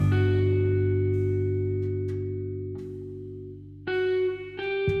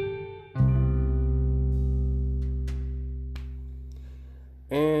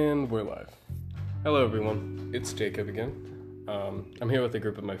Hello, everyone. It's Jacob again. I'm here with a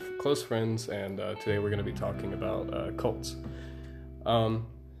group of my close friends, and today we're going to be talking about cults.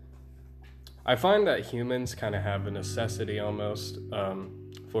 I find that humans kind of have a necessity almost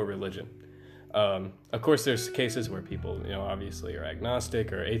for religion. Of course, there's cases where people, obviously are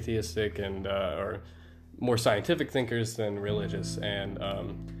agnostic or atheistic and are more scientific thinkers than religious, and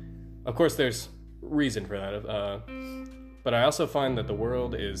of course, there's reason for that. But I also find that the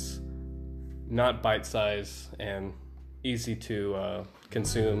world is not bite-sized and easy to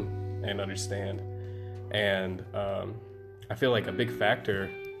consume and understand. And I feel like a big factor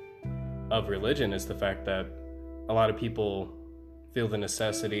of religion is the fact that a lot of people feel the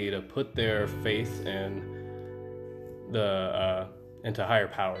necessity to put their faith in into higher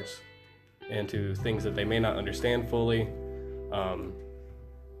powers, into things that they may not understand fully,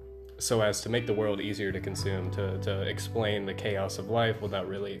 so as to make the world easier to consume, to explain the chaos of life without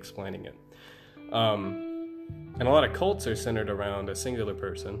really explaining it. And a lot of cults are centered around a singular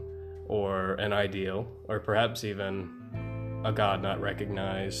person or an ideal, or perhaps even a god not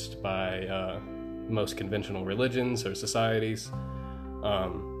recognized by most conventional religions or societies.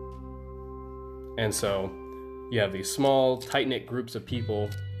 And so you have these small, tight-knit groups of people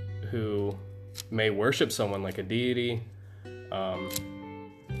who may worship someone like a deity,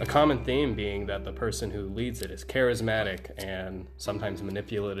 a common theme being that the person who leads it is charismatic and sometimes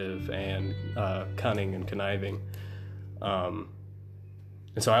manipulative and cunning and conniving. And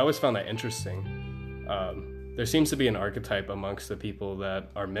so I always found that interesting. There seems to be an archetype amongst the people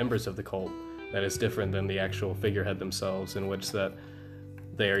that are members of the cult that is different than the actual figurehead themselves, in which that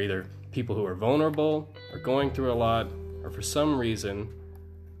they are either people who are vulnerable or going through a lot, or for some reason,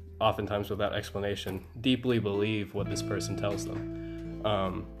 oftentimes without explanation, deeply believe what this person tells them.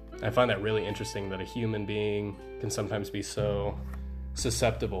 I find that really interesting, that a human being can sometimes be so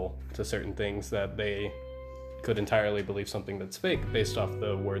susceptible to certain things that they could entirely believe something that's fake based off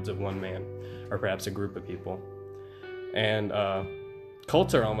the words of one man or perhaps a group of people. And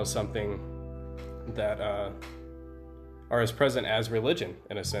cults are almost something that are as present as religion,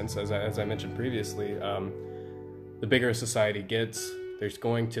 in a sense. As I mentioned previously, the bigger a society gets, there's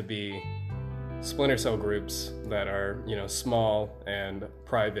going to be splinter cell groups that are, small and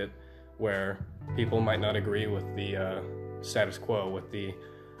private, where people might not agree with the status quo, with the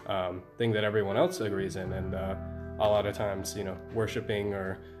thing that everyone else agrees in, and a lot of times, worshiping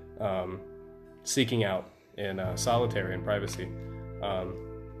or seeking out in solitary and privacy.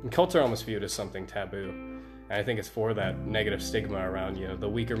 And cults are almost viewed as something taboo, and I think it's for that negative stigma around, the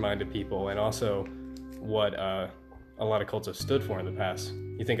weaker-minded people, and also what a lot of cults have stood for in the past.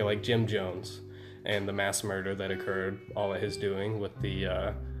 You think of like Jim Jones and the mass murder that occurred, all at his doing, with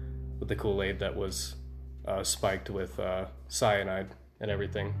the Kool-Aid that was spiked with cyanide and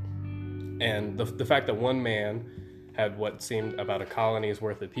everything. And the fact that one man had what seemed about a colony's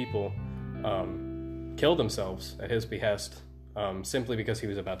worth of people kill themselves at his behest simply because he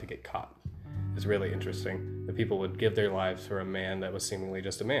was about to get caught is really interesting. That people would give their lives for a man that was seemingly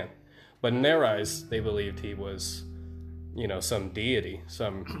just a man. But in their eyes, they believed he was, some deity,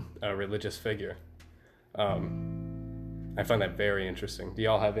 some religious figure. I find that very interesting. Do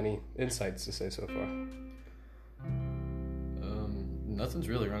y'all have any insights to say so far? Nothing's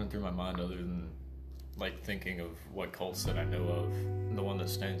really running through my mind other than thinking of what cults that I know of. And the one that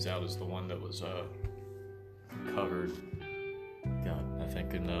stands out is the one that was covered, I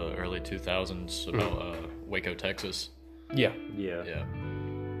think in the early 2000s about Waco, Texas. Yeah. I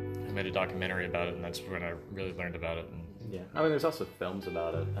made a documentary about it, and that's when I really learned about it. Yeah, I mean, there's also films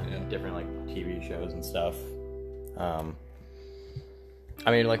about it and different TV shows and stuff. I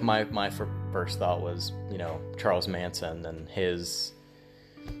mean, my first thought was, Charles Manson and his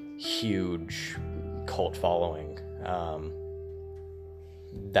huge cult following.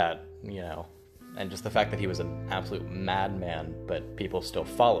 That, and just the fact that he was an absolute madman, but people still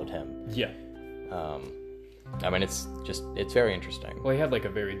followed him. Yeah. I mean, it's very interesting. Well, he had a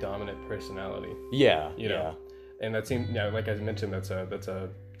very dominant personality. Yeah. And that seemed, like I mentioned, that's a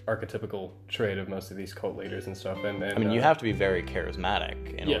archetypical trait of most of these cult leaders and stuff. And I mean, you have to be very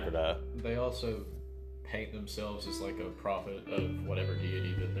charismatic in order to. They also paint themselves as a prophet of whatever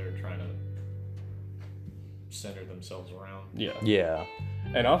deity that they're trying to center themselves around. Yeah.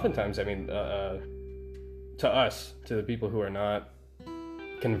 And oftentimes, I mean, to us, to the people who are not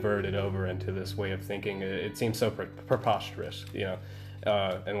converted over into this way of thinking, it seems so preposterous,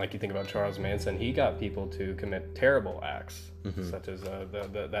 and you think about Charles Manson, he got people to commit terrible acts, such as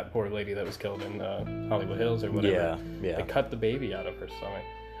that poor lady that was killed in Hollywood Hills or whatever. Yeah. They cut the baby out of her stomach.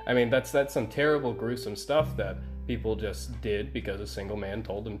 I mean, that's some terrible, gruesome stuff that people just did because a single man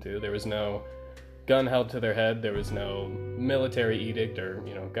told them to. There was no gun held to their head. There was no military edict or,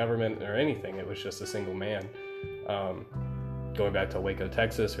 government or anything. It was just a single man. Going back to Waco,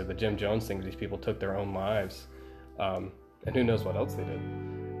 Texas, or the Jim Jones thing, these people took their own lives. And who knows what else they did.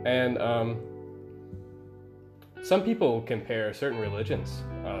 And some people compare certain religions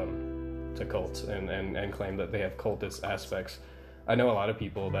to cults and claim that they have cultist aspects. I know a lot of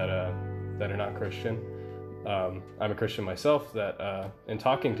people that are not Christian. I'm a Christian myself, that in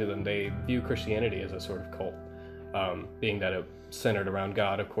talking to them, they view Christianity as a sort of cult, being that it's centered around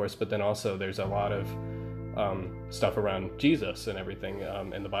God, of course, but then also there's a lot of stuff around Jesus and everything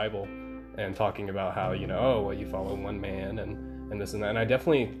in the Bible, and talking about how, you follow one man and this and that. And I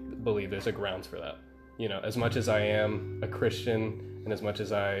definitely believe there's a grounds for that. As much as I am a Christian and as much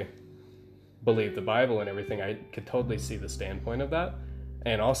as I believe the Bible and everything, I could totally see the standpoint of that.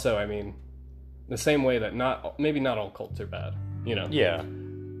 And also, I mean, the same way that maybe not all cults are bad, Yeah.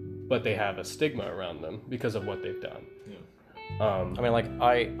 but they have a stigma around them because of what they've done. Yeah. I mean, like,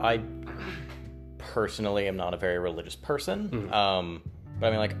 I personally am not a very religious person. Mm-hmm. But I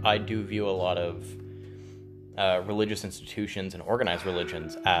mean, like, I do view a lot of religious institutions and organized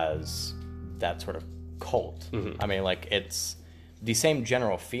religions as that sort of cult. Mm-hmm. I mean, like, it's the same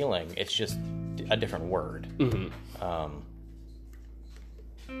general feeling. It's just a different word. Mm-hmm.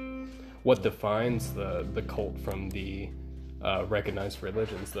 What defines the cult from the recognized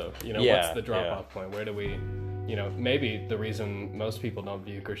religions, though? What's the drop-off point? Where do we, maybe the reason most people don't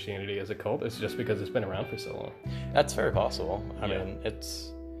view Christianity as a cult is just because it's been around for so long. That's very possible.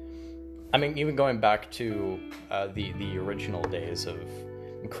 I mean, even going back to the original days of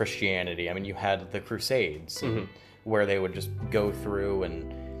Christianity, I mean, you had the Crusades, Mm-hmm. where they would just go through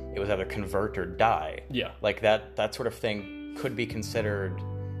and it was either convert or die. Yeah. Like that sort of thing could be considered,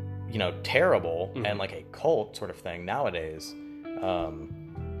 terrible, Mm-hmm. and like a cult sort of thing nowadays.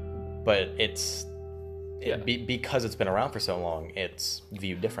 But because it's been around for so long, it's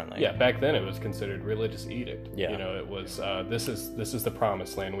viewed differently. Yeah, back then it was considered religious edict. Yeah. It was this is the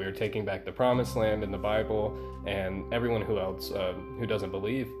promised land. We are taking back the promised land in the Bible, and everyone who doesn't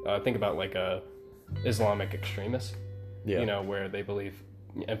believe, think about like a Islamic extremist. Yeah. Where they believe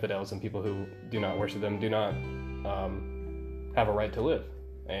infidels and people who do not worship them do not have a right to live,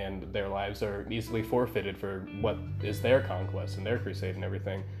 and their lives are easily forfeited for what is their conquest and their crusade and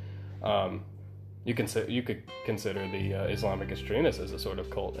everything. You could consider the Islamic extremists as a sort of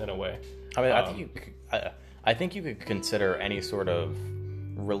cult in a way. I mean, I think you could consider any sort of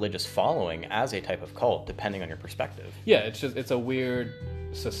religious following as a type of cult, depending on your perspective. Yeah, it's a weird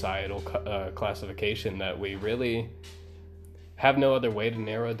societal classification that we really have no other way to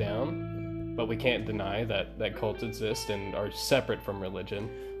narrow down, but we can't deny that cults exist and are separate from religion,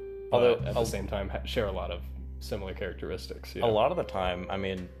 although at the same time share a lot of similar characteristics. A lot of the time, I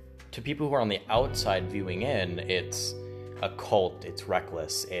mean, to people who are on the outside viewing in, it's a cult, it's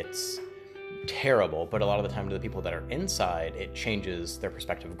reckless, it's terrible, but a lot of the time to the people that are inside, it changes their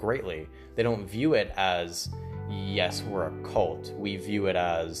perspective greatly. They don't view it as, yes, we're a cult. We view it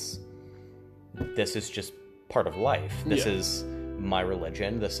as, this is just part of life. This is my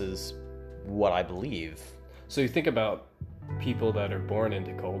religion. This is what I believe. So you think about people that are born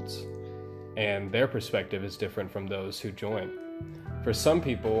into cults, and their perspective is different from those who join. For some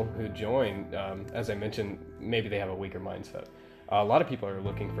people who join, as I mentioned, maybe they have a weaker mindset. A lot of people are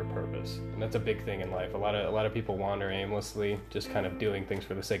looking for purpose, and that's a big thing in life. A lot of people wander aimlessly, just kind of doing things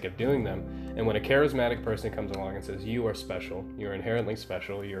for the sake of doing them. And when a charismatic person comes along and says, you are special, you're inherently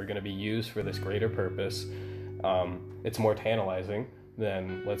special, you're going to be used for this greater purpose, it's more tantalizing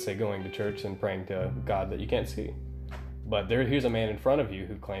than, let's say, going to church and praying to God that you can't see. But here's a man in front of you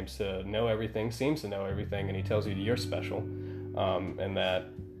who claims to know everything, seems to know everything, and he tells you you're special, and that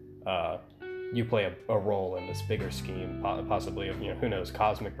you play a role in this bigger scheme, possibly of, who knows,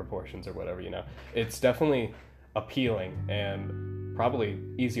 cosmic proportions or whatever, It's definitely appealing and probably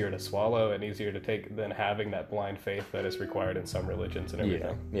easier to swallow and easier to take than having that blind faith that is required in some religions and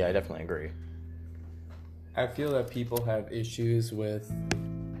everything. Yeah, I definitely agree. I feel that people have issues with...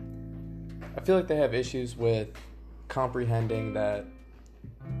 I feel like they have issues with comprehending that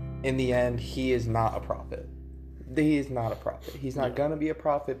in the end, he is not a prophet. He is not a prophet. He's not going to be a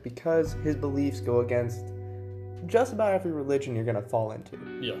prophet because his beliefs go against just about every religion you're going to fall into.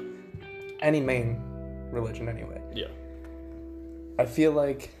 Yeah. Any main religion, anyway. Yeah. I feel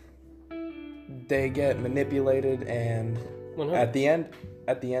like they get manipulated, and 100. at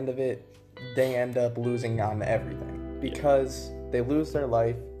the end of it, they end up losing on everything because they lose their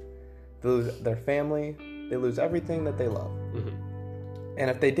life, they lose their family, they lose everything that they love. Mm-hmm. And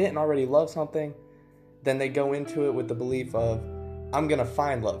if they didn't already love something, then they go into it with the belief of, I'm going to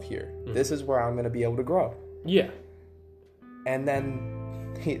find love here. This is where I'm going to be able to grow. Yeah. And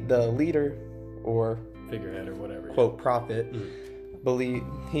then the leader or Figurehead or whatever. quote prophet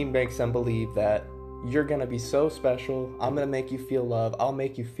he makes them believe that you're going to be so special. I'm going to make you feel love. I'll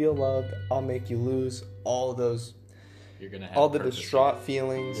make you feel loved. I'll make you lose all those, You're gonna have all the purpose. distraught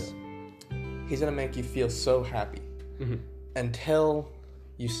feelings. He's going to make you feel so happy until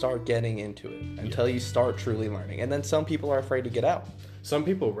you start getting into it, until you start truly learning. And then some people are afraid to get out. Some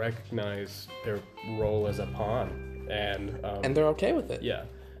people recognize their role as a pawn, and And they're okay with it. yeah.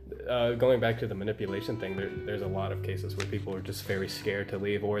 Going back to the manipulation thing, there's a lot of cases where people are just very scared to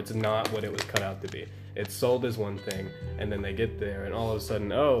leave, or it's not what it was cut out to be. It's sold as one thing, and then they get there, and all of a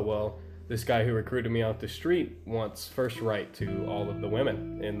sudden, oh, well, this guy who recruited me off the street wants first right to all of the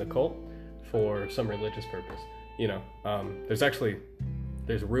women in the cult for some religious purpose. You know,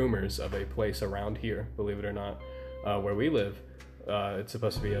 there's rumors of a place around here, believe it or not, where we live. It's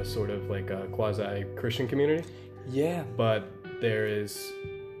supposed to be a sort of like a quasi-Christian community, Yeah. but there is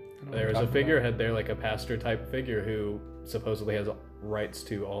a figurehead there, like a pastor type figure, who supposedly has rights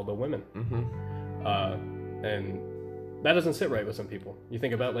to all the women. And that doesn't sit right with some people. You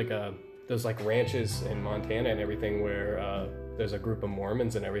think about like those like ranches in Montana and everything where there's a group of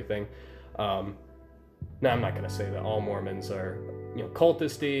Mormons and everything. Now, I'm not going to say that all Mormons are,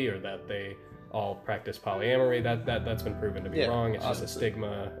 cultisty, or that they all practice polyamory. That's been proven to be wrong. It's just a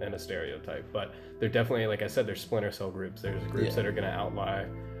stigma and a stereotype. But they're definitely, like I said, there's splinter cell groups. There's groups that are going to outlie.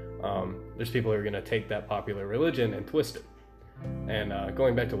 There's people who are going to take that popular religion and twist it. And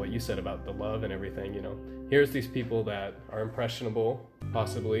going back to what you said about the love and everything, here's these people that are impressionable,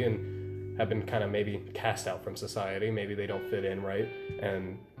 possibly, and have been kind of maybe cast out from society. Maybe they don't fit in right.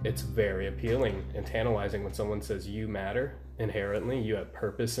 And it's very appealing and tantalizing when someone says, you matter inherently, you have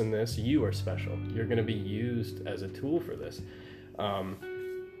purpose in this, you are special, you're going to be used as a tool for this.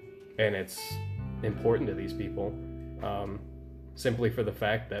 And it's important to these people, simply for the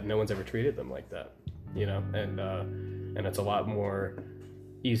fact that no one's ever treated them like that, and it's a lot more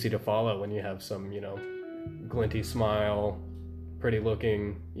easy to follow when you have some, glinty smile, pretty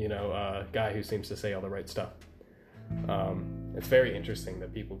looking, guy who seems to say all the right stuff. It's very interesting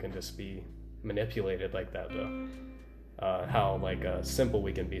that people can just be manipulated like that, though. How simple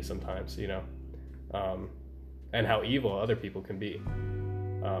we can be sometimes, and how evil other people can be.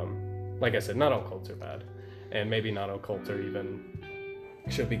 Like I said, not all cults are bad, and maybe not all cults are even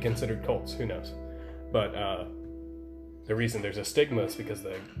should be considered cults. Who knows? But the reason there's a stigma is because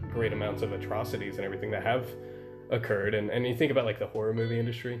the great amounts of atrocities and everything that have occurred, and you think about like the horror movie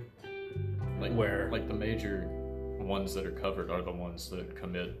industry, where the major ones that are covered are the ones that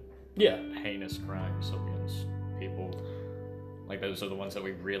commit heinous crimes against people. Like those are the ones that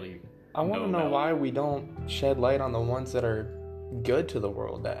we really I want to know about. why we don't shed light on the ones that are good to the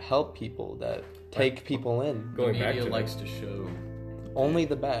world, that help people, that take people in. going The back media to likes to show. Only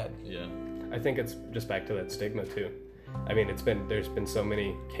the bad. Yeah. I think it's just back to that stigma too. I mean, there's been so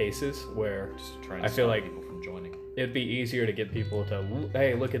many cases where Just trying I to feel stop like people from joining. it'd be easier to get people to,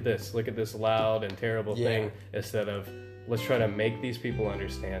 hey, look at this loud and terrible thing, instead of let's try to make these people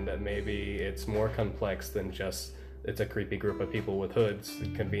understand that maybe it's more complex than just it's a creepy group of people with hoods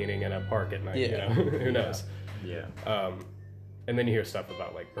convening in a park at night. Who knows? Yeah. And then you hear stuff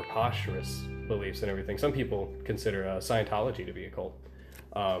about like preposterous beliefs and everything. Some people consider Scientology to be a cult,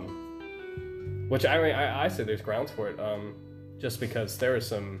 which I say there's grounds for it, just because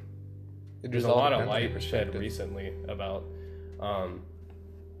there's a lot of light shed recently about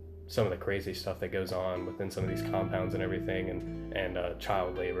some of the crazy stuff that goes on within some of these compounds and everything, and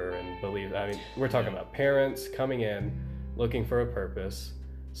child labor and we're talking about parents coming in looking for a purpose.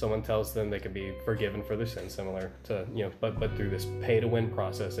 Someone tells them they can be forgiven for their sins, similar to, but through this pay-to-win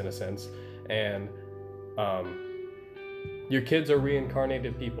process in a sense. And your kids are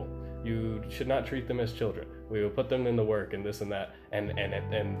reincarnated people. You should not treat them as children. We will put them in the work and this and that.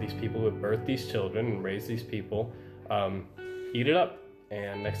 And these people who have birthed these children and raised these people eat it up.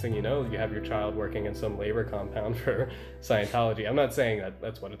 And next thing you know, you have your child working in some labor compound for Scientology. I'm not saying that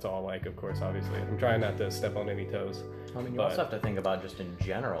that's what it's all like, of course, obviously. I'm trying not to step on any toes. I mean, you also have to think about just in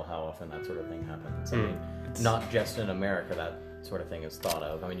general how often that sort of thing happens. I mean, not just in America that sort of thing is thought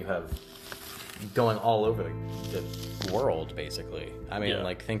of. I mean, you have going all over the world, basically. I mean,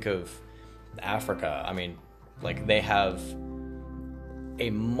 think of Africa. I mean, they have a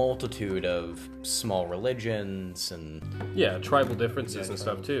multitude of small religions and tribal differences and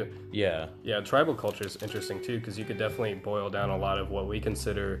stuff too. Yeah, tribal culture is interesting too, because you could definitely boil down a lot of what we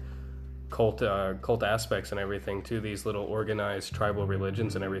consider cult aspects and everything to these little organized tribal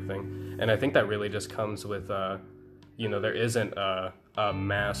religions and everything. And I think that really just comes with there isn't a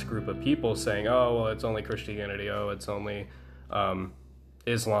mass group of people saying, oh, well, it's only Christianity, oh, it's only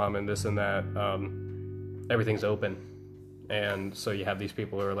Islam and this and that. Everything's open. And so you have these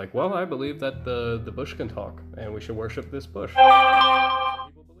people who are like, well, I believe that the bush can talk and we should worship this bush.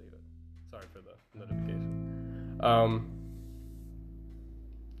 People believe it. Sorry for the notification.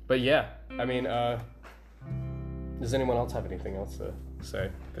 But yeah, I mean, does anyone else have anything else to say?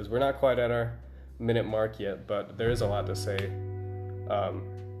 Because we're not quite at our minute mark yet, but there is a lot to say.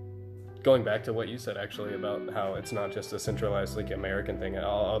 Going back to what you said, actually, about how it's not just a centralized, like, American thing,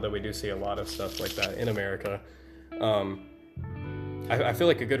 although we do see a lot of stuff like that in America. I feel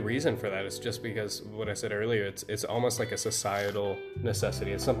like a good reason for that is just because what I said earlier, it's almost like a societal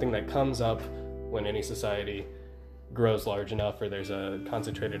necessity. It's something that comes up when any society grows large enough or there's a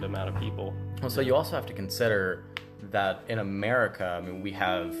concentrated amount of people. Well, so you also have to consider that in America, I mean, we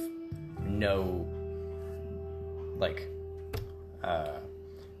have no, like,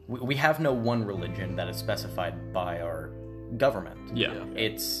 we have no one religion that is specified by our government. Yeah.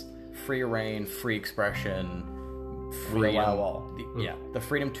 It's free reign, free expression, We allow all. the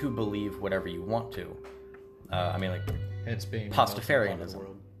freedom to believe whatever you want to. I mean, like, It's being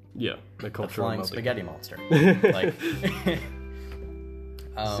Pastafarianism. Yeah, the the culture flying of spaghetti monster. Like,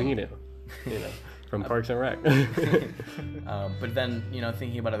 Xeno, from Parks and Rec. but then,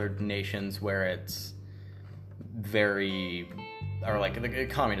 thinking about other nations where it's very, or like the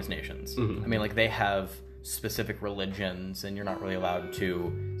communist nations. I mean, like, they have specific religions and you're not really allowed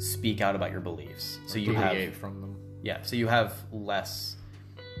to speak out about your beliefs. So you have, from them. yeah, so you have less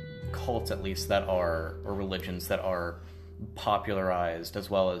cults, at least, that are, or religions that are popularized as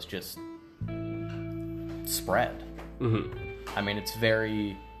well as just spread. I mean, it's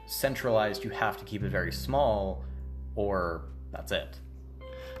very centralized. You have to keep it very small, or that's it.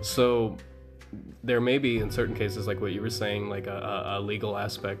 So there may be, in certain cases, like what you were saying, like a legal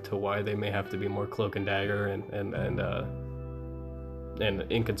aspect to why they may have to be more cloak and dagger and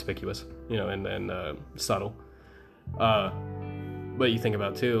inconspicuous, and subtle. But you think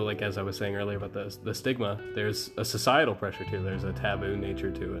about too, like as I was saying earlier about the stigma, there's a societal pressure too. There's a taboo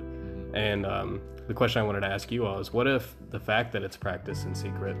nature to it. And the question I wanted to ask you all is, what if the fact that it's practiced in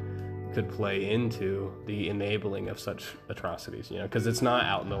secret could play into the enabling of such atrocities? Because it's not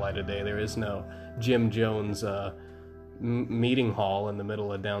out in the light of day. There is no Jim Jones meeting hall in the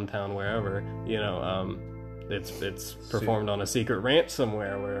middle of downtown wherever. It's performed on a secret ranch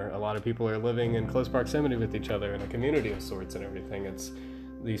somewhere where a lot of people are living in close proximity with each other in a community of sorts and everything. It's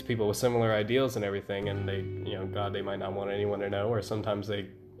these people with similar ideals and everything, and they, they might not want anyone to know, or sometimes they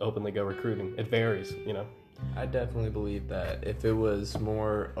openly go recruiting. It varies, I definitely believe that if it was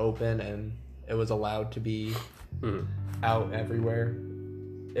more open and it was allowed to be out everywhere,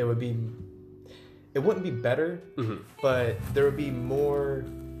 it wouldn't be better, but there would be more.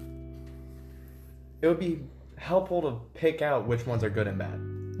 It would be helpful to pick out which ones are good and bad.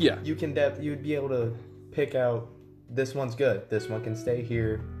 Yeah. You'd be able to pick out, this one's good, this one can stay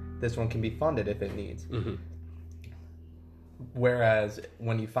here, this one can be funded if it needs. Whereas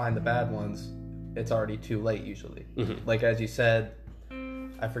when you find the bad ones, it's already too late usually. Like as you said,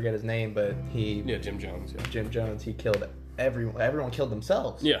 I forget his name, but Jim Jones. Yeah. Jim Jones, he killed everyone. Everyone killed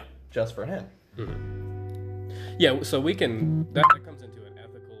themselves. Yeah. Just for him. Yeah. So we can. That comes into an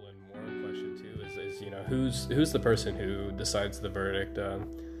ethical and moral question too. Is who's the person who decides the verdict for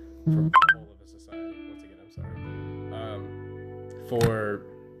the whole of a society? Once again, I'm sorry. For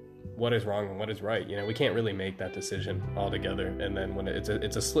what is wrong and what is right. We can't really make that decision altogether. And then when it's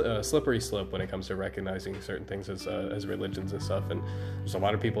a slippery slope when it comes to recognizing certain things as religions and stuff. And there's a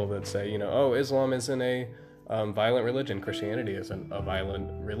lot of people that say, Islam isn't a violent religion. Christianity isn't a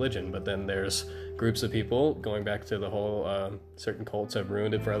violent religion. But then there's groups of people, going back to the whole certain cults have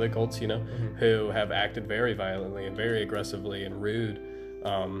ruined it for other cults, who have acted very violently and very aggressively and rude,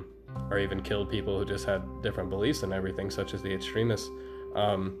 or even killed people who just had different beliefs and everything, such as the extremists.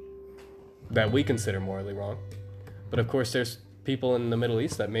 That we consider morally wrong. But of course there's people in the Middle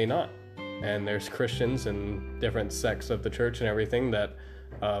East that may not. And there's Christians and different sects of the church and everything that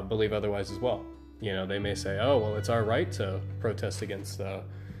believe otherwise as well. They may say, oh, well, it's our right to protest against the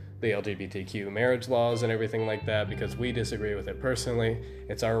LGBTQ marriage laws and everything like that because we disagree with it personally.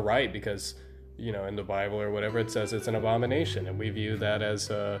 It's our right because, in the Bible or whatever it says it's an abomination. And we view that as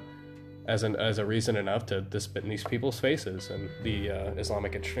a reason enough to spit in these people's faces. And the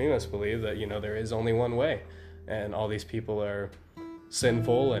Islamic extremists believe that, there is only one way. And all these people are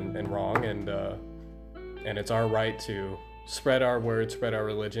sinful and wrong. And it's our right to spread our word, spread our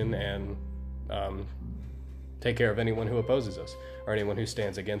religion, and take care of anyone who opposes us or anyone who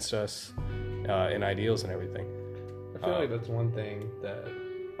stands against us in ideals and everything. I I feel like that's one thing that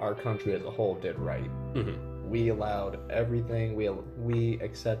our country as a whole did right. Mhm. We allowed everything. We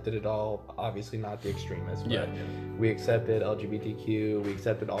accepted it all. Obviously, not the extremists, but we accepted LGBTQ. We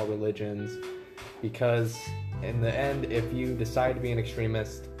accepted all religions, because in the end, if you decide to be an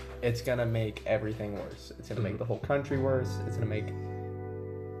extremist, it's gonna make everything worse. It's gonna make the whole country worse. It's gonna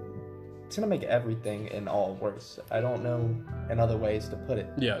make everything in all worse. I don't know in other ways to put it.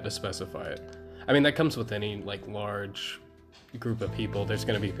 Yeah, to specify it. I mean, that comes with any like large group of people. There's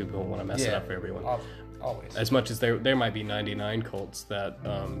going to be people who want to mess it up for everyone. Always. As much as there might be 99 cults that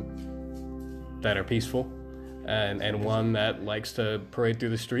that are peaceful, and one that likes to parade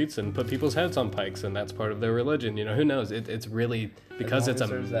through the streets and put people's heads on pikes, and that's part of their religion. You know, who knows? It's really because as long it's as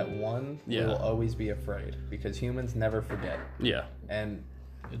there's that one. Yeah. We will always be afraid, because humans never forget. yeah. And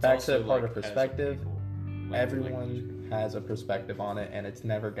It's back also, to the part like, of as a perspective, people, like, everyone has a perspective on it, and it's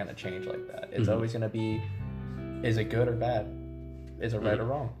never going to change like that. It's Mm-hmm. always going to be, is it good or bad? Is it right or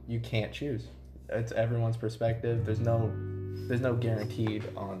wrong? You can't choose. It's everyone's perspective. There's no guaranteed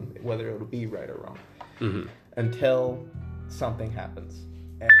on whether it'll be right or wrong Mhm. until something happens,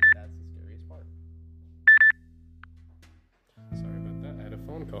 and that's the scariest part. Sorry about that. I had a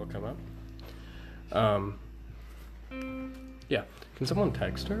phone call come up. Yeah. Can someone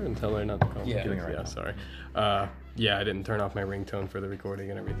text her and tell her not to call me? Yeah. Doing it right Yeah, now. sorry. Yeah, I didn't turn off my ringtone for the recording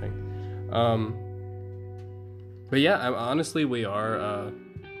and everything. But yeah, honestly,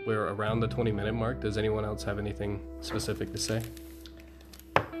 we're around the 20-minute mark. Does anyone else have anything specific to say?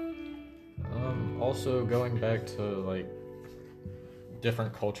 Also, going back to like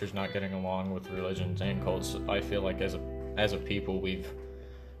different cultures not getting along with religions and cults, I feel like as a people, we've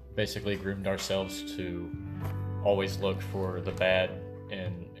basically groomed ourselves to always look for the bad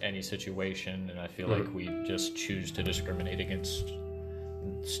in any situation, and I feel like we just choose to discriminate against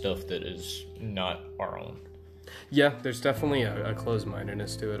stuff that is not our own. Yeah, there's definitely a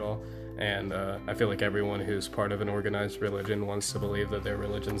closed-mindedness to it all. And I feel like everyone who's part of an organized religion wants to believe that their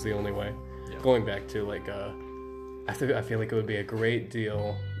religion's the only way. Yeah. Going back to like, I feel like it would be a great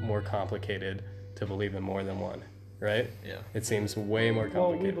deal more complicated to believe in more than one, right? Yeah. It seems way more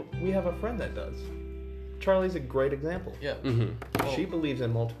Well, complicated. we have a friend that does. Charlie's a great example. Yeah. Mm-hmm. She believes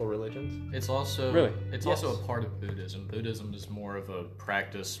in multiple religions. It's also Really? It's also a part of Buddhism. Buddhism is more of a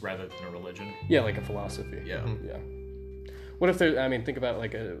practice rather than a religion. Yeah, like a philosophy. Yeah. Yeah. What if there? I mean, think about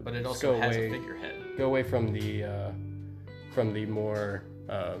like a. But it just also has a figurehead. Go away from the more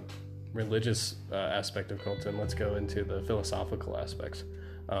religious aspect of cult, and let's go into the philosophical aspects.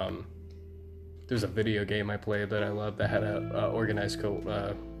 There's a video game I played that I loved that had a organized cult.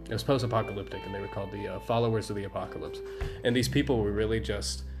 It was post-apocalyptic, and they were called the Followers of the Apocalypse. And these people were really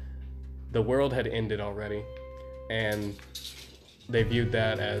just, the world had ended already, and they viewed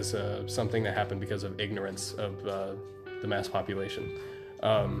that as something that happened because of ignorance of the mass population.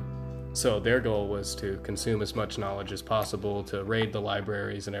 So their goal was to consume as much knowledge as possible, to raid the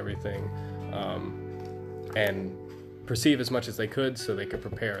libraries and everything, and perceive as much as they could so they could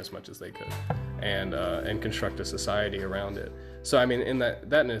prepare as much as they could, and construct a society around it. So I mean, in that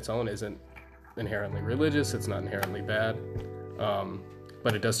in its own isn't inherently religious. It's not inherently bad,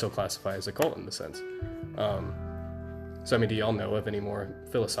 but it does still classify as a cult in the sense. So I mean, do y'all know of any more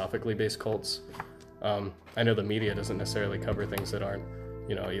philosophically based cults? I know the media doesn't necessarily cover things that aren't,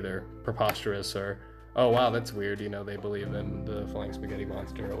 either preposterous or, oh wow, that's weird. They believe in the flying spaghetti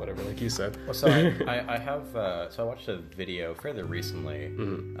monster or whatever, like you said. Well, so I have so I watched a video fairly recently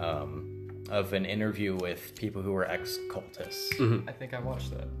of an interview with people who were ex-cultists. I think I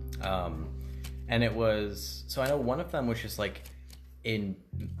watched that. And it was, so I know one of them was just like in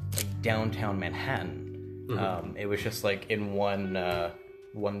like downtown Manhattan. It was just like in one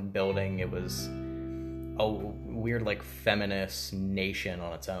building. It was a weird like feminist nation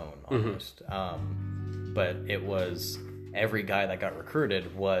on its own almost. But it was, every guy that got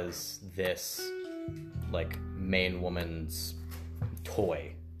recruited was this like main woman's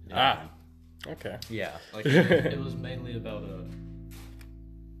toy. Okay. Yeah. Like it was mainly about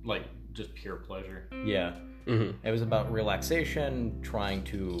like just pure pleasure. Yeah. It was about relaxation, trying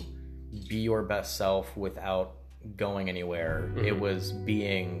to be your best self without going anywhere. It was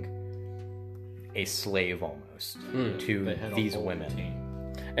being a slave almost to They had a these whole women.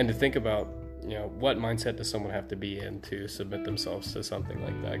 routine. And to think about, what mindset does someone have to be in to submit themselves to something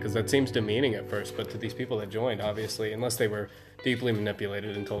like that? Because that seems demeaning at first, but to these people that joined, obviously, unless they were deeply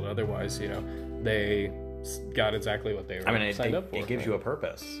manipulated and told otherwise, they got exactly what they were signed up for. It gives you a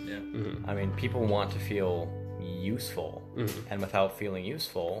purpose. Yeah. I mean, people want to feel useful, and without feeling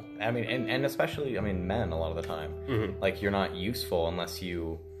useful, I mean, and especially, I mean, men a lot of the time, like you're not useful unless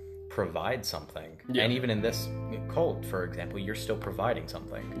you provide something. Yeah. And even in this cult, for example, you're still providing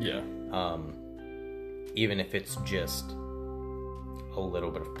something. Yeah. Even if it's just a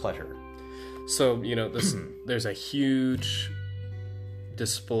little bit of pleasure. So, you know, there's a huge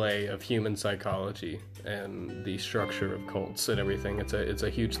display of human psychology and the structure of cults and everything. It's a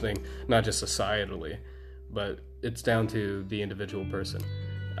huge thing, not just societally, but it's down to the individual person.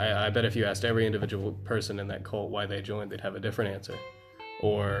 I bet if you asked every individual person in that cult why they joined, they'd have a different answer.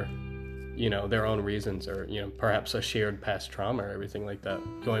 Or, you know, their own reasons, or, you know, perhaps a shared past trauma or everything like that.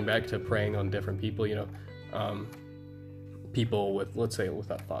 Going back to preying on different people, you know, people with, let's say,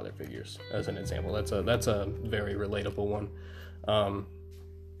 without father figures, as an example. That's a very relatable one.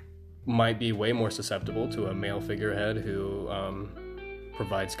 Might be way more susceptible to a male figurehead who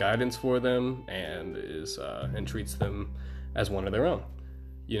provides guidance for them and and treats them as one of their own.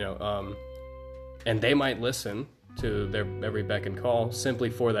 You know, and they might listen to their every beck and call simply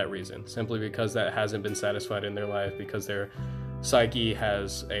for that reason, simply because that hasn't been satisfied in their life, because their psyche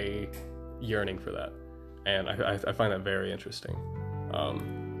has a yearning for that. And I find that very interesting,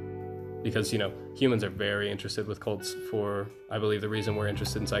 because, you know, humans are very interested with cults for, I believe, the reason we're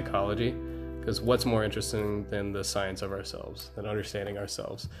interested in psychology, because what's more interesting than the science of ourselves, than understanding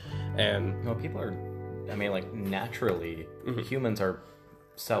ourselves? And No, people are, I mean, like, naturally, humans are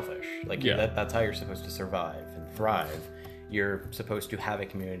selfish. Like, that's how you're supposed to survive and thrive. You're supposed to have a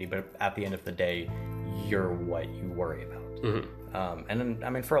community, but at the end of the day, you're what you worry about. And then, I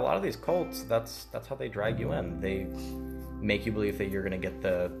mean, for a lot of these cults, that's how they drag you in. They make you believe that you're going to get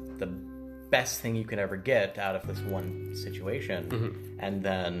the best thing you could ever get out of this one situation, and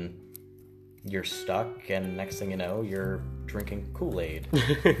then you're stuck, and next thing you know, you're drinking Kool-Aid.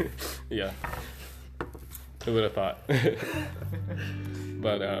 Yeah. Who would have thought?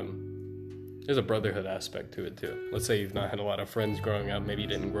 But there's a brotherhood aspect to it too. Let's say you've not had a lot of friends growing up. Maybe you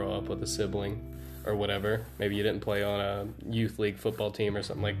didn't grow up with a sibling or whatever. Maybe you didn't play on a youth league football team or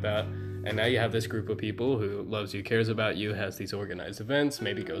something like that. And now you have this group of people who loves you, cares about you, has these organized events,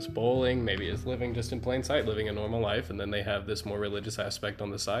 maybe goes bowling, maybe is living just in plain sight, living a normal life. And then they have this more religious aspect on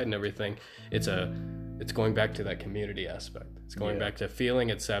the side and everything. It's going back to that community aspect. It's going back to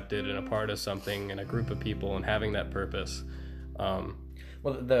feeling accepted and a part of something and a group of people and having that purpose.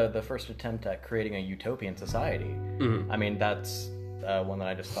 Well, the first attempt at creating a utopian society, I mean, that's one that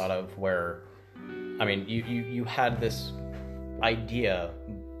I just thought of where, I mean, you had this idea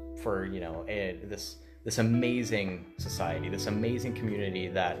for, you know, this amazing society, this amazing community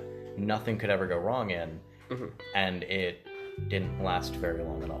that nothing could ever go wrong in, and it didn't last very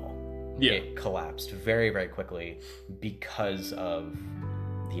long at all. Yeah. It collapsed very, very quickly because of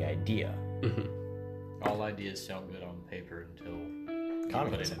the idea. All ideas sound good on paper until you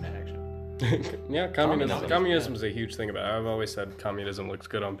put it into action. Yeah, communism is a huge thing about it. I've always said communism looks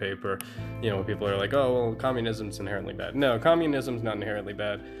good on paper. You know, people are like, oh, well, communism's inherently bad. No, communism's not inherently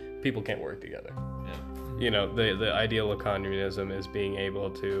bad. People can't work together. Yeah. You know, the ideal of communism is being able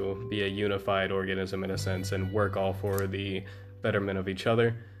to be a unified organism in a sense and work all for the betterment of each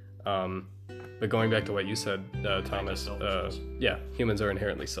other. But going back to what you said, Thomas, humans are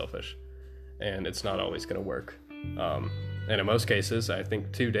inherently selfish, and it's not always going to work. And in most cases, I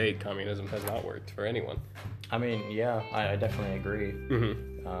think to date, communism has not worked for anyone. I mean, yeah, I definitely agree.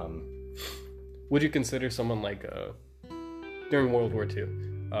 Would you consider someone like during World War II,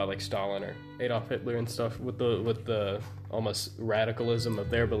 like Stalin or Adolf Hitler and stuff, with the almost radicalism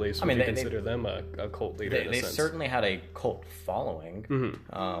of their beliefs? Would you consider them a cult leader? In a sense? Certainly had a cult following.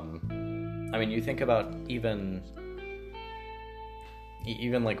 I mean, you think about even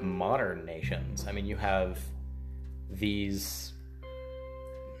like modern nations. I mean, you have these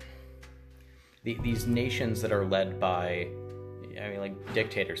nations that are led by, I mean, like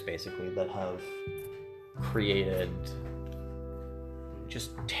dictators basically, that have created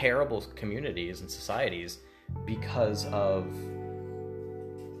just terrible communities and societies because of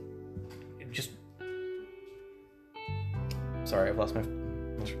just, sorry, I've lost my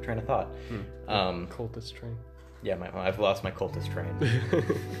train of thought. Cultist train. Yeah, I've lost my cultist train.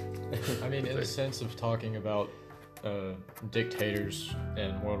 I mean, in the sense of talking about dictators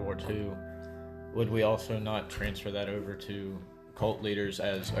in World War II, would we also not transfer that over to cult leaders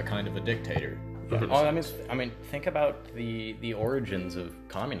as a kind of a dictator? Oh, I mean, think about the origins of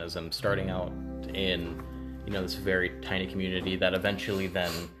communism, starting out in, you know, this very tiny community that eventually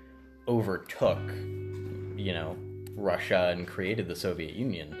then overtook, you know, Russia and created the Soviet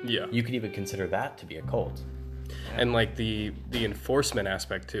Union. Yeah. You could even consider that to be a cult. And like the enforcement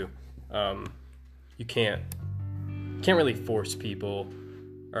aspect too. You can't really force people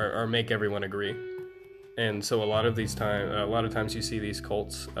or make everyone agree. And so a lot of times you see these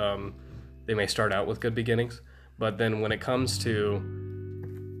cults, they may start out with good beginnings, but then when it comes to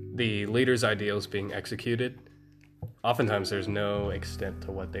the leader's ideals being executed, oftentimes there's no extent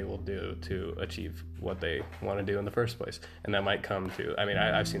to what they will do to achieve what they want to do in the first place. And that might come to, I mean,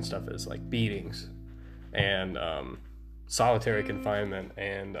 I've seen stuff as like beatings and solitary confinement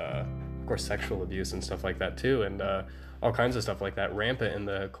and, of course, sexual abuse and stuff like that too. And all kinds of stuff like that rampant in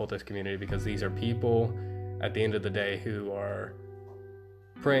the cultist community, because these are people at the end of the day who are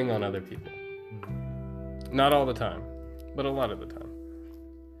preying on other people. Not all the time, but a lot of the time.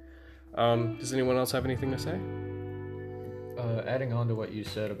 Does anyone else have anything to say? Adding on to what you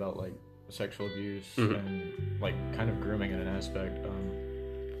said about like sexual abuse and like kind of grooming in an aspect,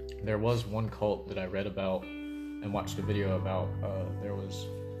 there was one cult that I read about and watched a video about. There was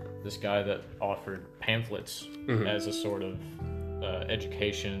this guy that offered pamphlets as a sort of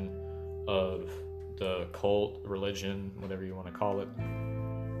education of the cult, religion, whatever you want to call it.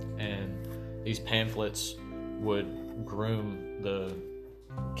 And these pamphlets would groom the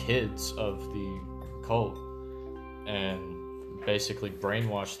kids of the cult and basically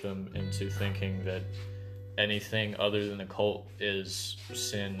brainwash them into thinking that anything other than the cult is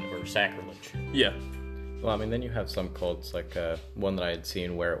sin or sacrilege. Yeah. Well, I mean, then you have some cults, like one that I had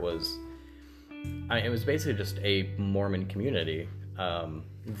seen where it was basically just a Mormon community,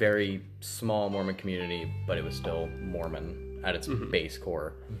 very small Mormon community, but it was still Mormon at its base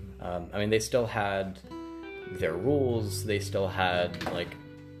core. I mean, they still had their rules. They still had, like,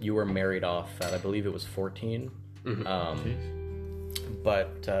 you were married off at, I believe it was 14.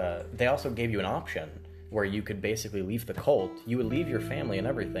 But they also gave you an option where you could basically leave the cult. You would leave your family and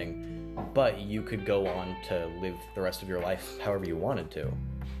everything, but you could go on to live the rest of your life however you wanted to.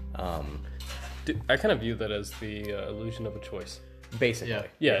 I kind of view that as the illusion of a choice. Basically.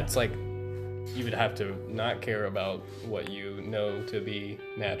 Yeah, it's like you would have to not care about what you know to be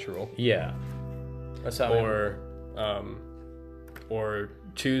natural. Yeah. Or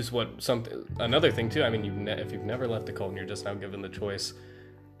choose another thing too. I mean, if you've never left the cult and you're just now given the choice,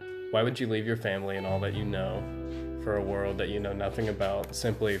 why would you leave your family and all that you know for a world that you know nothing about,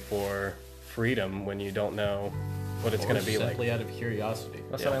 simply for freedom when you don't know what it's going to be like? Simply out of curiosity.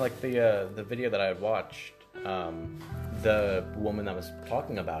 Well, something like the video that I had watched, the woman that was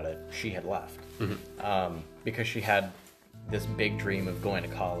talking about it, she had left because she had this big dream of going to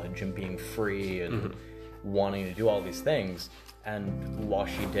college and being free and wanting to do all these things. And while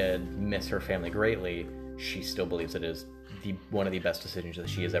she did miss her family greatly, she still believes it is one of the best decisions that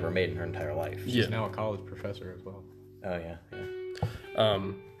she has ever made in her entire life. She's now a college professor as well. Oh, yeah.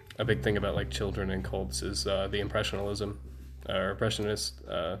 A big thing about like children and cults is the impressionist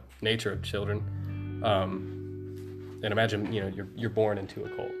nature of children. And imagine, you're born into a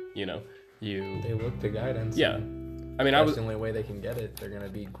cult. They look to guidance. Yeah, I mean, that's the only way they can get it. They're gonna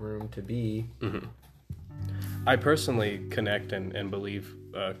be groomed to be. I personally connect and believe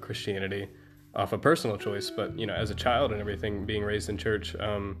Christianity off a personal choice, but as a child and everything, being raised in church,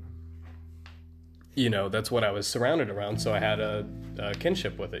 that's what I was surrounded around. So I had a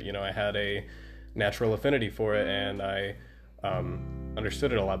kinship with it. I had a natural affinity for it, and I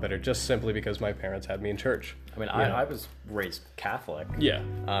understood it a lot better just simply because my parents had me in church. I mean, I was raised Catholic. Yeah.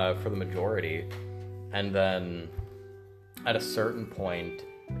 For the majority, and then at a certain point,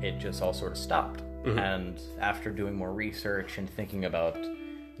 it just all sort of stopped. And after doing more research and thinking about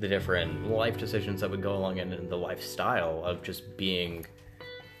the different life decisions that would go along in the lifestyle of just being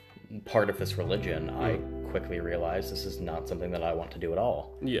part of this religion, I quickly realized this is not something that I want to do at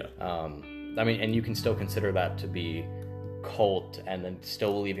all. Yeah. I mean, and you can still consider that to be cult, and then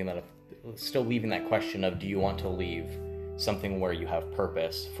still leaving that question of, do you want to leave something where you have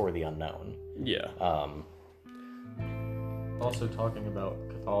purpose for the unknown? Yeah. Also talking about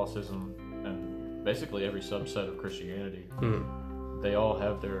Catholicism and basically every subset of Christianity, they all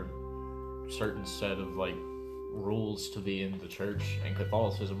have their certain set of like rules to be in the church, and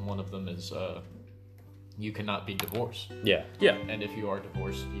Catholicism, one of them is you cannot be divorced. Yeah. And if you are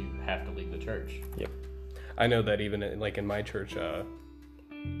divorced, you have to leave the church. Yep. I know that even in my church,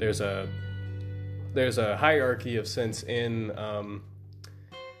 there's a hierarchy of sense in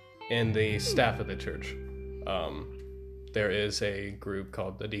the staff of the church. There is a group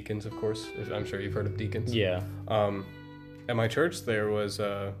called the deacons, of course. I'm sure you've heard of deacons. Yeah. At my church, there was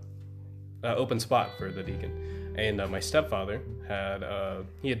an open spot for the deacon, and my stepfather had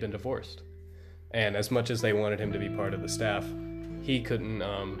been divorced, and as much as they wanted him to be part of the staff, he couldn't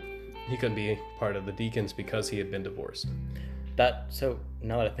be part of the deacons because he had been divorced. So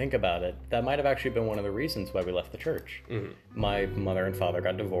now that I think about it, that might have actually been one of the reasons why we left the church. My mother and father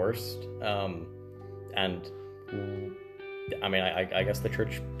got divorced. And I mean, I guess the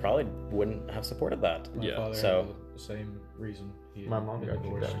church probably wouldn't have supported that. My Yeah, father so- had the same reason. He My mom had got kicked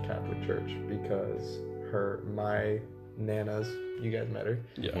divorced. out of Catholic Church because my Nana's, you guys met her,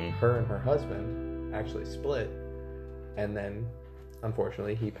 Yeah. Mhm. her and her husband actually split, and then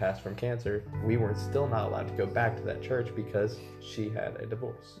unfortunately he passed from cancer. We were still not allowed to go back to that church because she had a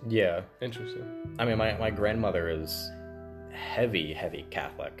divorce. Yeah. Interesting. I mean, my grandmother is heavy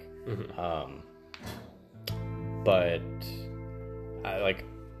Catholic. Mhm. But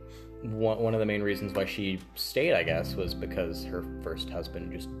one of the main reasons why she stayed, I guess, was because her first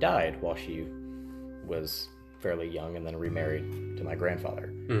husband just died while she was fairly young, and then remarried to my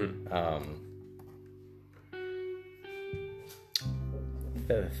grandfather. Mhm.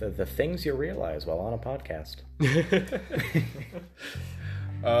 The things you realize while on a podcast.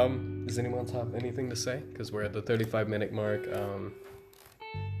 Does anyone else have anything to say? Because we're at the 35-minute mark.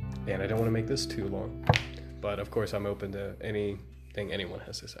 And I don't want to make this too long. But of course, I'm open to anything anyone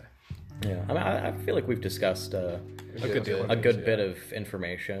has to say. Yeah, I mean, I feel like we've discussed A good deal. a good bit of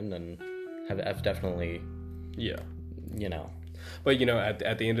information, and have definitely, Yeah. you know. But, you know,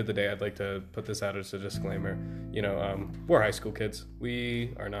 at the end of the day, I'd like to put this out as a disclaimer. You know, we're high school kids.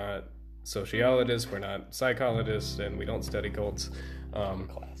 We are not sociologists. We're not psychologists, and we don't study cults.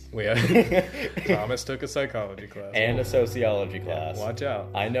 Class. Thomas took a psychology class. And a sociology class. Watch out.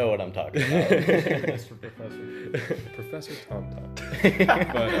 I know what I'm talking about. Mr. Professor. Professor Tom Tom.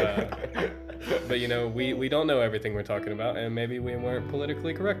 But you know, we don't know everything we're talking about, and maybe we weren't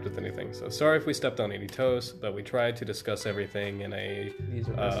politically correct with anything. So sorry if we stepped on any toes, but we tried to discuss everything in a These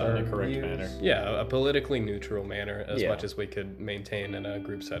are just our in a correct views. manner. a politically neutral manner as Yeah. much as we could maintain in a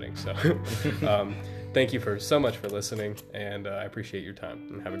group setting. So thank you so much for listening, and I appreciate your time,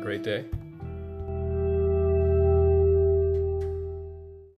 and have a great day.